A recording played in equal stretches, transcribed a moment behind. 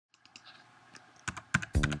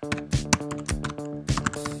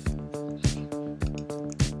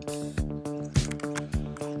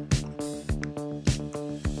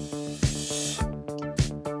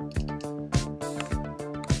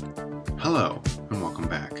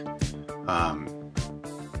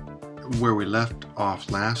where we left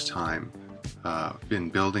off last time in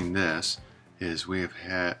building this is we have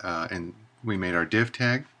had and we made our div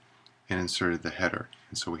tag and inserted the header,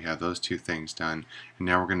 and so we have those two things done. And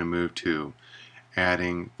now we're going to move to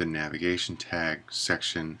adding the navigation tag,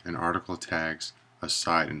 section, and article tags,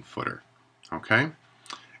 aside and footer. Okay,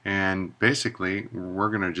 and basically we're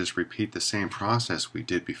going to just repeat the same process we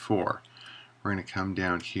did before. We're going to come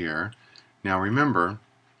down here. Now remember,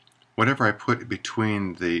 whatever I put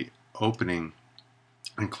between the opening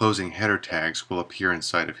and closing header tags will appear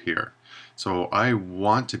inside of here. So I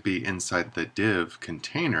want to be inside the div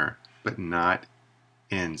container, but not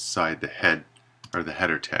inside the head or the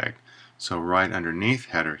header tag. So right underneath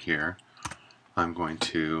header here, I'm going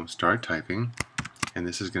to start typing, and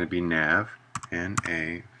this is going to be nav,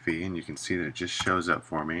 N-A-V, and you can see that it just shows up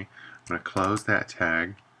for me. I'm going to close that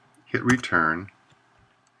tag, hit return,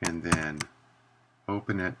 and then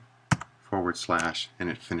open it, / and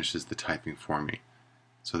it finishes the typing for me.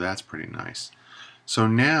 So that's pretty nice. So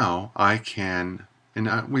now I can,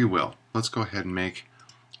 and we will, let's go ahead and make,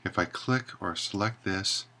 if I click or select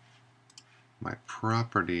this, my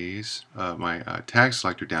properties, my tag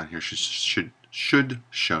selector down here should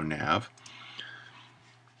show nav.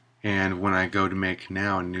 And when I go to make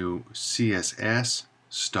now a new CSS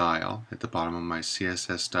style at the bottom of my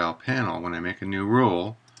CSS style panel, when I make a new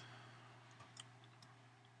rule,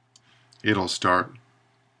 it'll start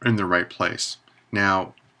in the right place.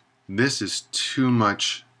 Now, this is too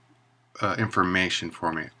much information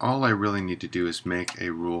for me. All I really need to do is make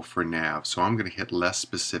a rule for nav. So I'm going to hit less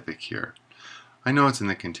specific here. I know it's in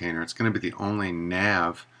the container. It's going to be the only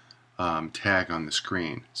nav tag on the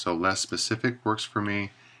screen. So less specific works for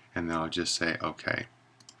me, and then I'll just say OK.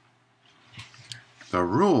 The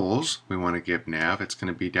rules we want to give nav, it's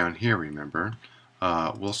going to be down here, remember.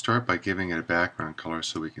 We'll start by giving it a background color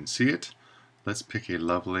so we can see it. Let's pick a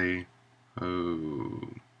lovely,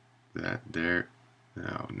 that there,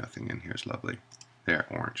 no, nothing in here is lovely. There,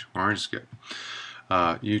 orange. Orange is good.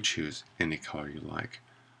 You choose any color you like.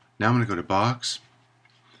 Now I'm going to go to box.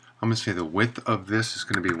 I'm going to say the width of this is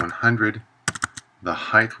going to be 100. The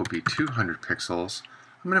height will be 200 pixels.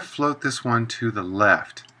 I'm going to float this one to the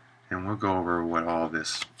left, and we'll go over what all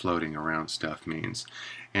this floating around stuff means.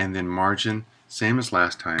 And then margin, same as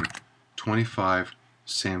last time, 25,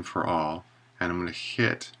 same for all. And I'm going to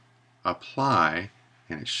hit apply,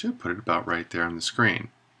 and it should put it about right there on the screen.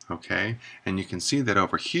 Okay, and you can see that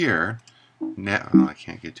over here, now, oh, I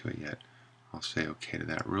can't get to it yet. I'll say OK to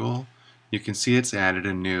that rule. You can see it's added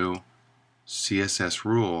a new CSS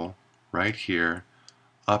rule right here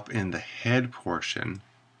up in the head portion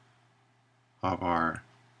of our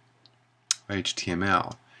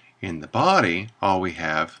HTML. In the body, all we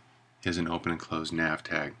have is an open and close nav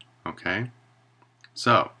tag. Okay,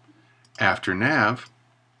 so after nav,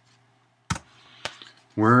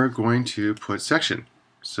 we're going to put section.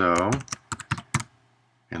 So,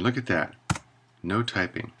 and look at that, no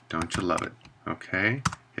typing. Don't you love it? Okay,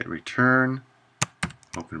 hit return,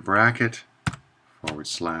 open bracket, /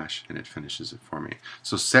 and it finishes it for me.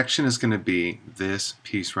 So section is going to be this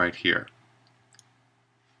piece right here.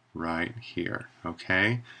 Right here,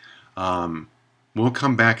 okay? We'll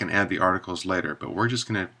come back and add the articles later, but we're just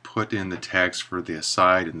going to put in the tags for the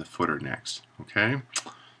aside and the footer next, okay?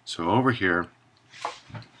 So over here,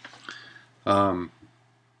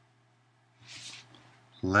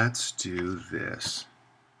 let's do this.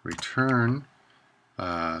 Return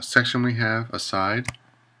section we have, aside,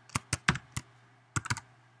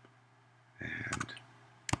 and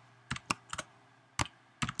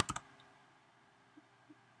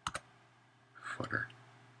footer.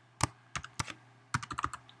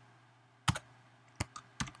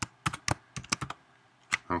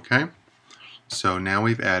 Okay, so now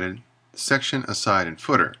we've added section, aside, and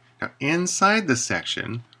footer. Now inside the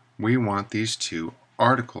section, we want these two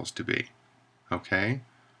articles to be. Okay,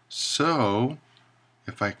 so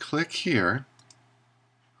if I click here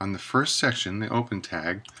on the first section, the open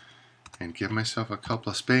tag, and give myself a couple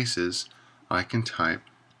of spaces, I can type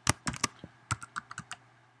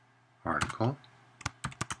article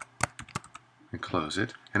and close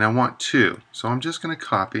it. And I want two, so I'm just going to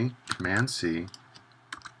copy, Command-C,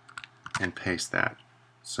 and paste that.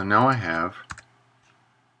 So now I have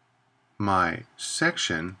my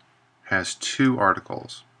section has two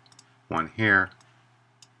articles, one here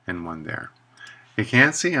and one there. You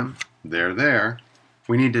can't see them, they're there.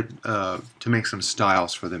 We need to make some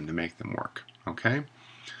styles for them to make them work. Okay,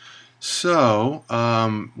 so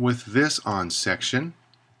with this on section,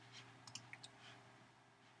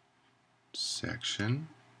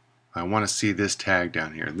 I want to see this tag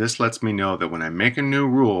down here. This lets me know that when I make a new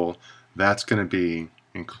rule, that's going to be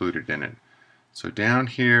included in it. So down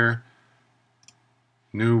here,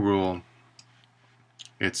 new rule,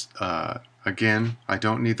 it's again, I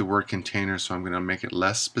don't need the word container, so I'm going to make it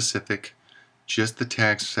less specific, just the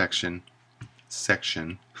tag section.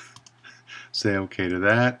 Say okay to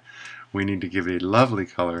that. We need to give it a lovely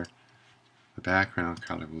color. The background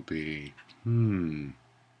color will be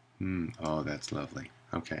oh, that's lovely.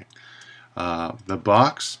 Okay. The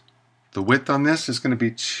box, the width on this is going to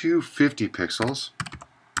be 250 pixels,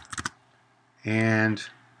 and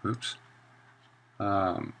oops,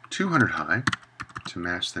 200 high to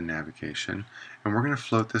match the navigation. And we're going to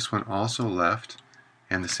float this one also left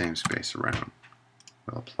and the same space around.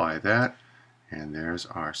 We'll apply that, and there's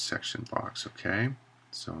our section box. Okay,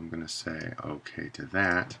 so I'm going to say okay to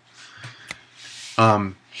that.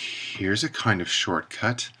 Here's a kind of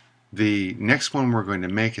shortcut. The next one we're going to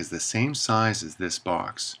make is the same size as this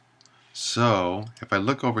box. So if I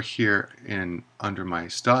look over here under my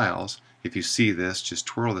styles, if you see this, just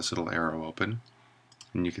twirl this little arrow open,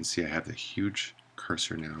 and you can see I have the huge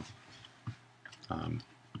cursor now.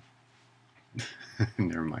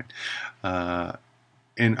 Never mind.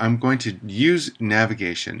 And I'm going to use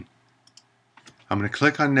navigation. I'm going to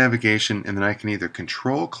click on navigation, and then I can either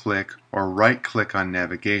control click or right click on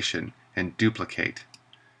navigation and duplicate.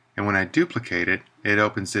 And when I duplicate it, it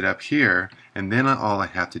opens it up here, and then all I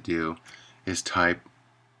have to do is type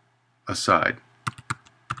aside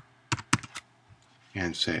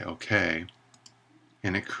and say OK,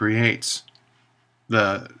 and it creates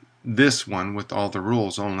this one with all the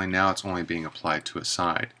rules, only now it's only being applied to a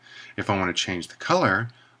side. If I want to change the color,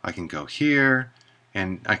 I can go here,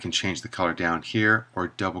 and I can change the color down here, or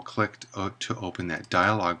double click to open that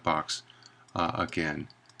dialog box again,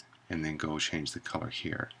 and then go change the color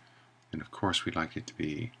here. And of course we'd like it to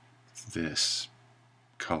be this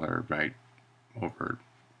color right over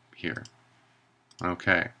here.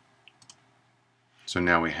 Okay, so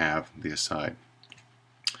now we have the aside.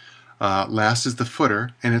 Last is the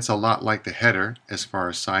footer, and it's a lot like the header as far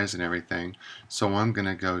as size and everything. So I'm going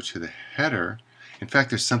to go to the header. In fact,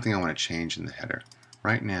 there's something I want to change in the header.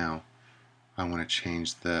 Right now, I want to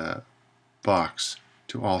change the box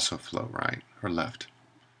to also float right or left.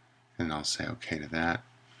 And I'll say OK to that.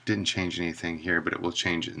 Didn't change anything here, but it will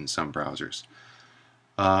change it in some browsers.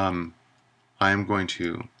 I am going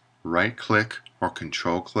to right click or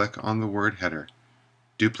control click on the word header,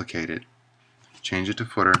 duplicate it, change it to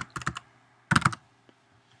footer,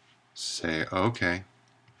 say OK.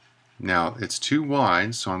 Now it's too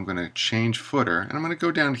wide, so I'm going to change footer, and I'm going to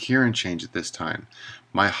go down here and change it this time.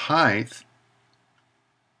 My height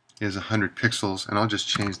is 100 pixels, and I'll just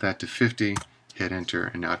change that to 50, hit enter,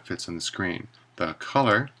 and now it fits on the screen. The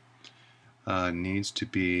color needs to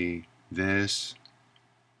be this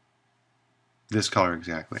color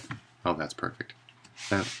exactly. Oh, that's perfect.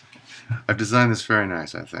 I've designed this very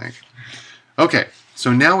nice, I think. Okay,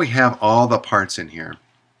 so now we have all the parts in here.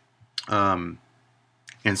 And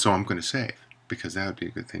so I'm going to save, because that would be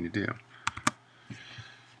a good thing to do.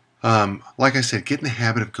 Like I said, get in the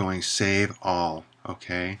habit of going save all,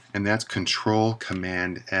 okay? And that's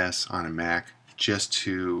Control-Command-S on a Mac, just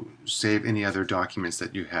to save any other documents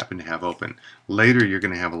that you happen to have open. Later you're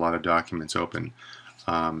going to have a lot of documents open,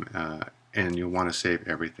 and you'll want to save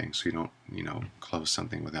everything so you don't, close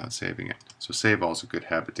something without saving it. So save all is a good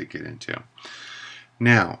habit to get into.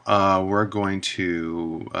 Now, we're going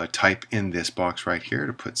to type in this box right here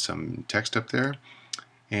to put some text up there.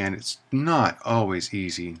 And it's not always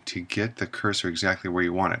easy to get the cursor exactly where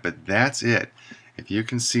you want it, but that's it. If you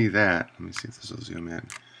can see that, let me see if this will zoom in.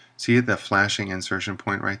 See the flashing insertion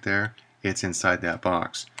point right there? It's inside that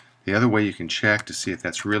box. The other way you can check to see if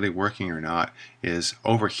that's really working or not is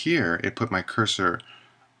over here, it put my cursor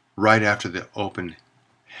right after the open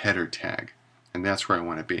header tag. And that's where I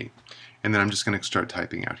want to be. And then I'm just going to start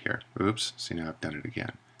typing out here. Oops, see, now I've done it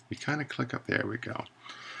again. You kind of click up, there we go.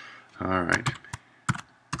 All right.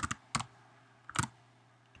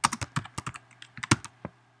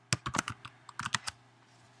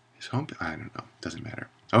 Is home, I don't know, doesn't matter.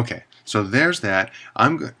 Okay, so there's that.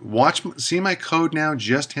 See my code now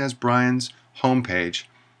just has Brian's home page,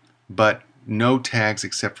 but no tags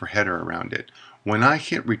except for header around it. When I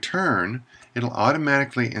hit return, it'll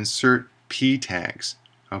automatically insert P tags.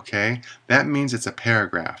 Okay, that means it's a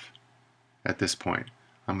paragraph at this point.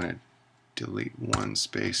 I'm going to delete one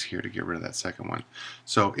space here to get rid of that second one.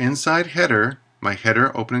 So inside header, my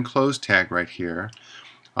header open and close tag right here,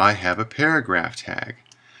 I have a paragraph tag.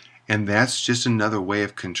 And that's just another way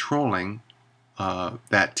of controlling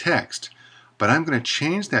that text. But I'm going to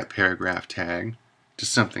change that paragraph tag to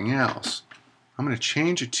something else. I'm going to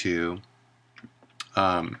change it to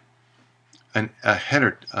a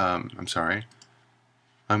header. I'm sorry.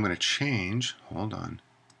 I'm going to change. Hold on.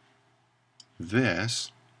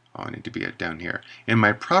 This. Oh, I need to be down here. In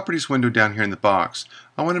my properties window down here in the box,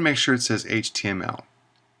 I want to make sure it says HTML.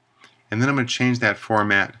 And then I'm going to change that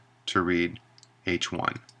format to read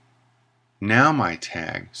H1. Now my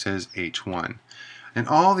tag says H1. And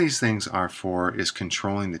all these things are for is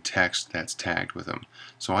controlling the text that's tagged with them.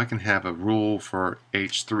 So I can have a rule for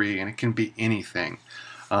H3, and it can be anything.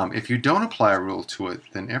 If you don't apply a rule to it,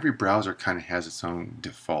 then every browser kind of has its own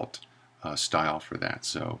default style for that.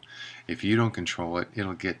 So if you don't control it,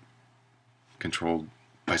 it'll get controlled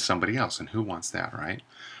by somebody else, and who wants that, right?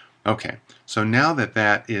 Okay, so now that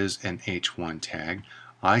that is an H1 tag,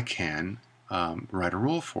 I can write a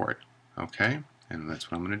rule for it. Okay, and that's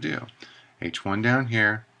what I'm going to do. H1 down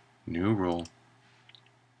here, new rule.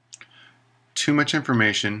 Too much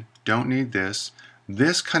information, don't need this.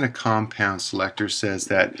 This kind of compound selector says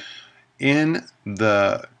that in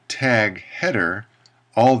the tag header,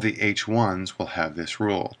 all the H1s will have this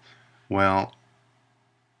rule. Well,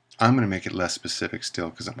 I'm going to make it less specific still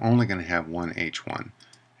because I'm only going to have one H1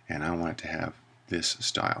 and I want it to have this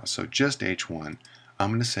style. So just H1. I'm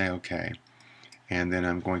going to say OK, and then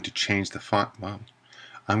I'm going to change the font. Well,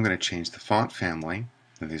 I'm going to change the font family.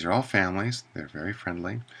 Now, these are all families. They're very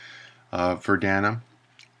friendly. Verdana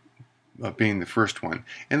being the first one.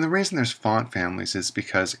 And the reason there's font families is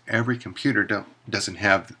because every computer doesn't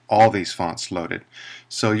have all these fonts loaded.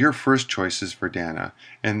 So your first choice is Verdana.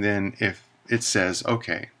 And then if it says,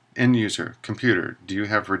 OK, end user, computer, do you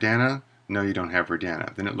have Verdana? No, you don't have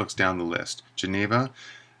Verdana. Then it looks down the list. Geneva?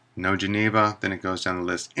 No Geneva. Then it goes down the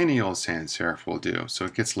list. Any old sans serif will do. So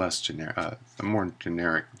it gets less more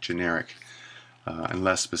generic and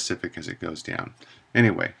less specific as it goes down.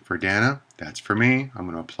 Anyway, Verdana, that's for me. I'm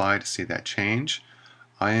going to apply to see that change.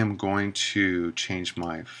 I am going to change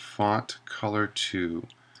my font color to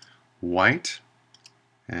white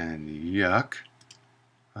and yuck.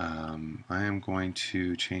 I am going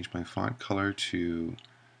to change my font color to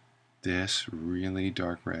this really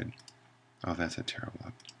dark red. Oh, that's a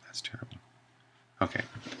terrible. That's terrible. Okay,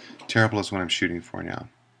 terrible is what I'm shooting for now.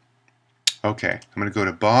 Okay, I'm going to go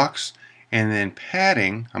to box, and then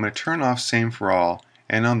padding, I'm going to turn off same for all,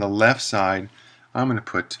 and on the left side, I'm going to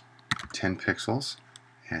put 10 pixels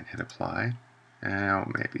and hit apply. Now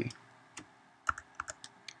maybe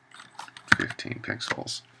 15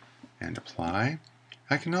 pixels and apply.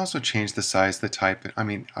 I can also change the size, the type. I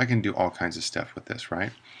mean, I can do all kinds of stuff with this,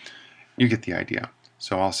 right? You get the idea.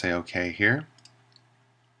 So I'll say OK here.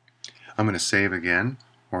 I'm going to save again,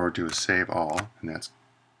 or do a save all, and that's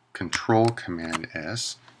Control Command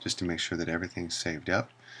S, just to make sure that everything's saved up.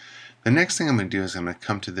 The next thing I'm going to do is I'm going to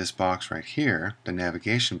come to this box right here, the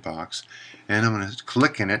navigation box, and I'm going to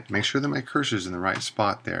click in it, make sure that my cursor is in the right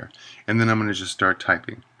spot there, and then I'm going to just start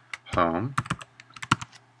typing home,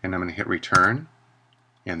 and I'm going to hit return,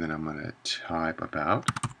 and then I'm going to type about,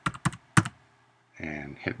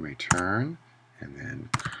 and hit return, and then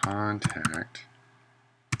contact,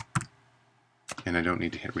 and I don't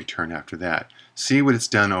need to hit return after that. See what it's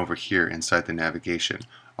done over here inside the navigation.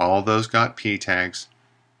 All those got P tags,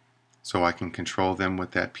 so I can control them with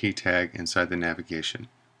that P tag inside the navigation.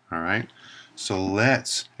 Alright, so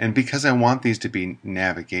let's, and because I want these to be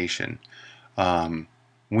navigation,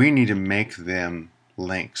 we need to make them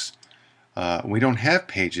links. We don't have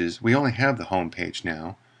pages, we only have the home page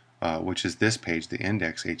now, which is this page, the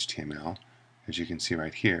index HTML, as you can see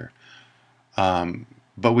right here.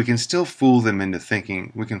 But we can still fool them into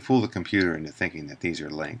thinking, we can fool the computer into thinking that these are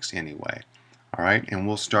links anyway. Alright, and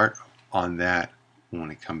we'll start on that when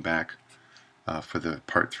we come back for the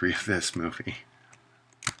part 3 of this movie.